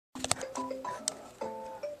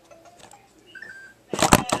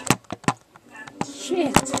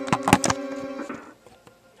it?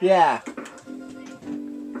 Yeah.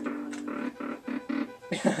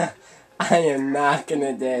 I am not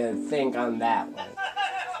gonna think on that one.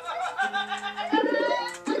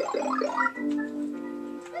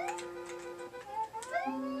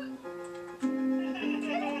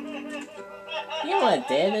 You want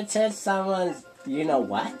to dare to touch someone's you know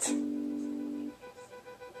what?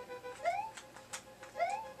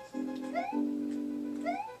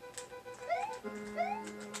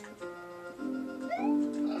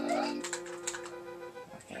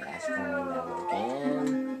 Okay, that's going down again.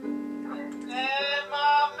 And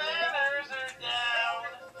my manners are down.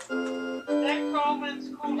 That Coleman's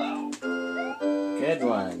cool out. Good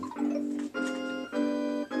one.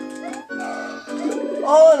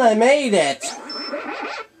 Oh, and I made it!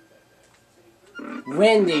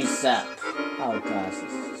 Wendy's up. Oh gosh,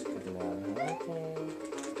 this is just good enough. Okay.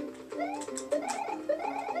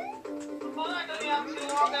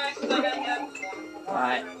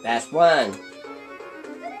 Alright, that's one.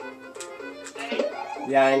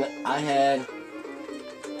 Yeah, I had.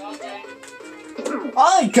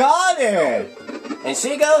 I got it! And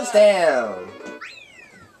she goes down.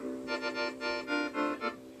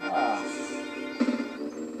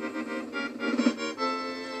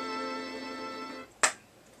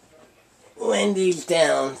 Wendy's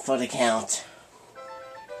down for the count.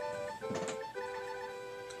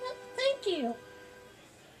 Thank you.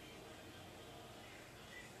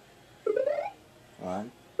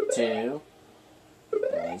 1, 2,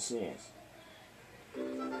 there she is.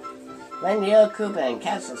 When Leo Cooper and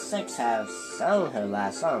Castle 6 have sung her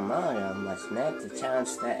last song, Mario must make the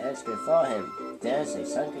challenge that is before him. There's a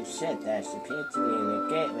sunken ship that appears to be in the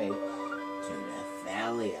gateway to the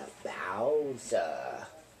Valley of Bowser.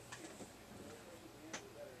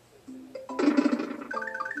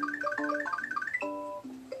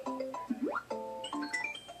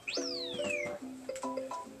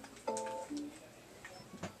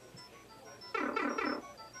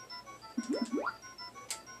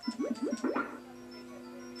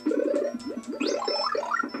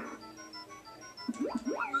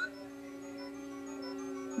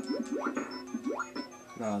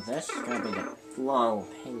 No, this is gonna be the long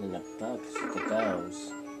pain in the butt because it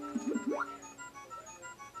goes.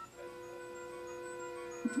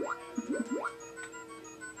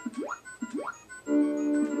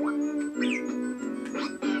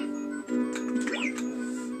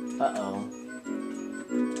 Uh-oh.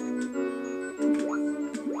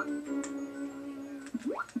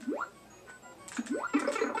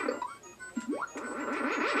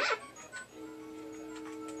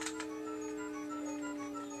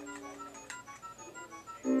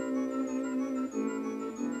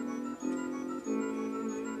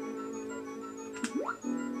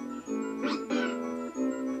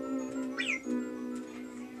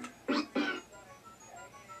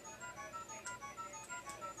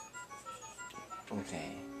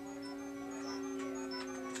 Okay.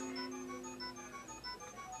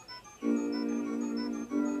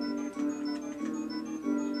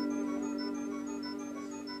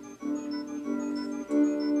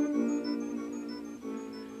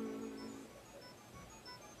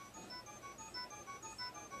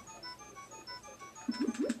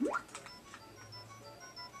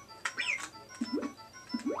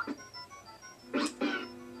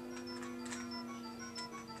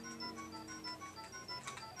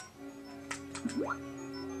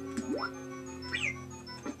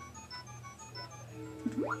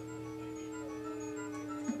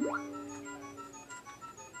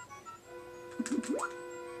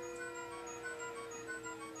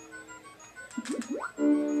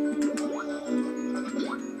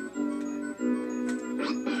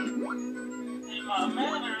 My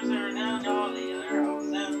manners are down all the other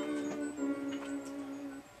houses.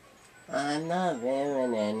 I'm not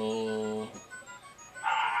wearing any.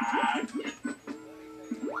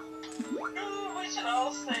 We should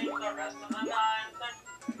all sing the rest of the night.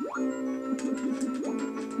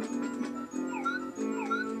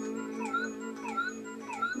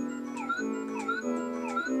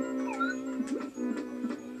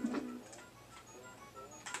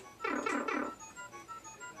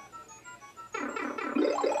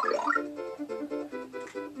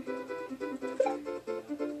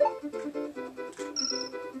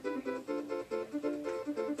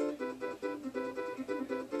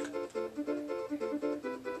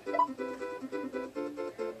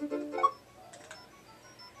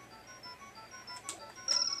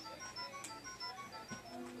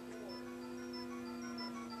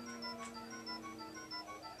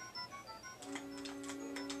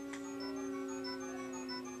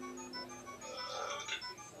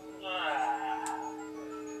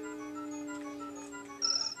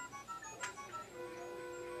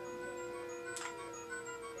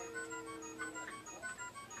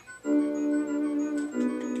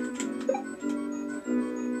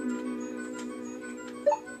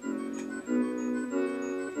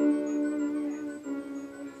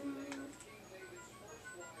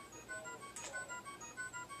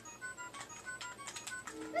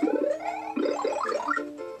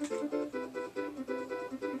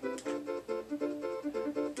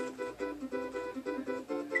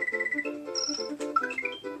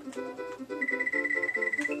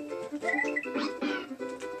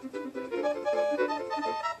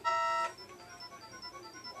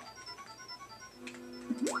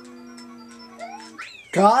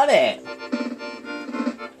 Got it!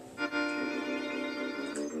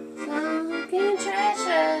 Sunken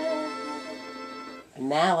treasure! And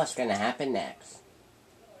now what's gonna happen next?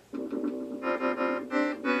 The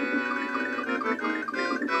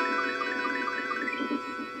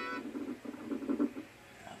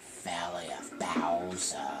Valley of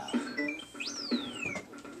Bowser.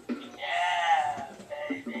 Yeah,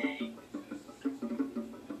 baby.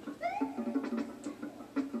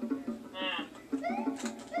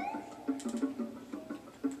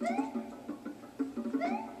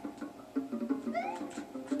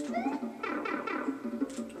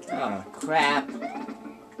 Oh, crap.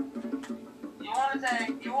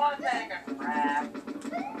 You wanna take a crap?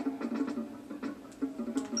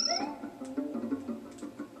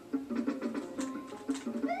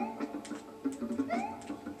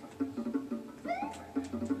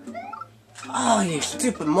 Oh, you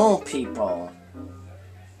stupid mole people.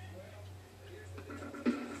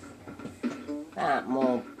 That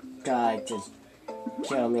mole guy just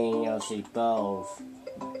killed me and Yoshi both.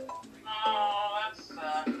 Oh, that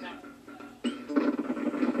sucked.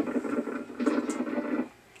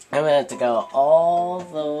 I'm gonna have to go all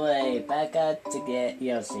the way back up to get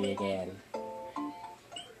Yoshi again.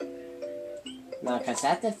 No, because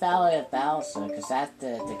at the Valley of Bowser, because at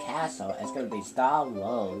the castle, it's gonna be Star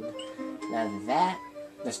Road. Now that,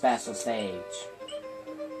 the special stage.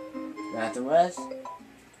 Afterwards,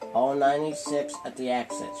 all 96 of the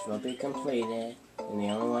exits will be completed, and the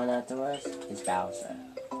only one afterwards is Bowser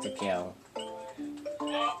to kill.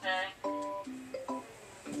 Okay.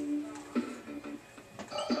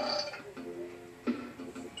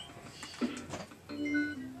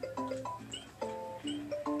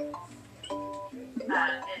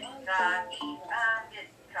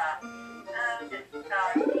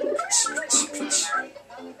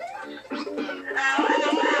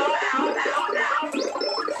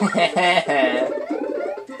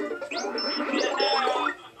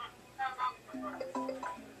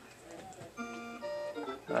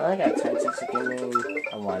 Well, I got 10 to give me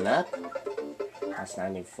a 1-up. That's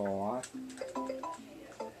 94.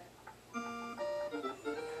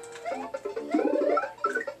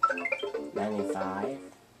 $95.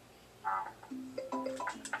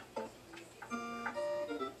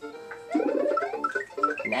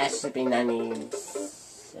 And that should be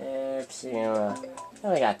 96. Yeah,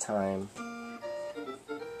 we got time.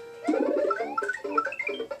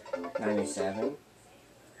 97.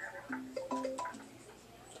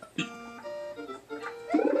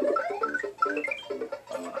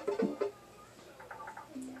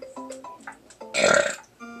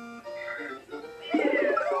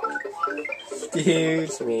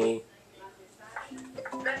 Excuse me.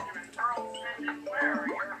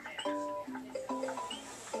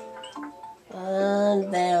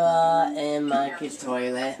 They are in Mikey's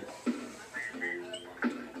toilet.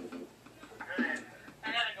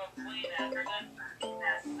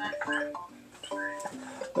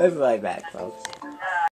 We'll be right back, folks.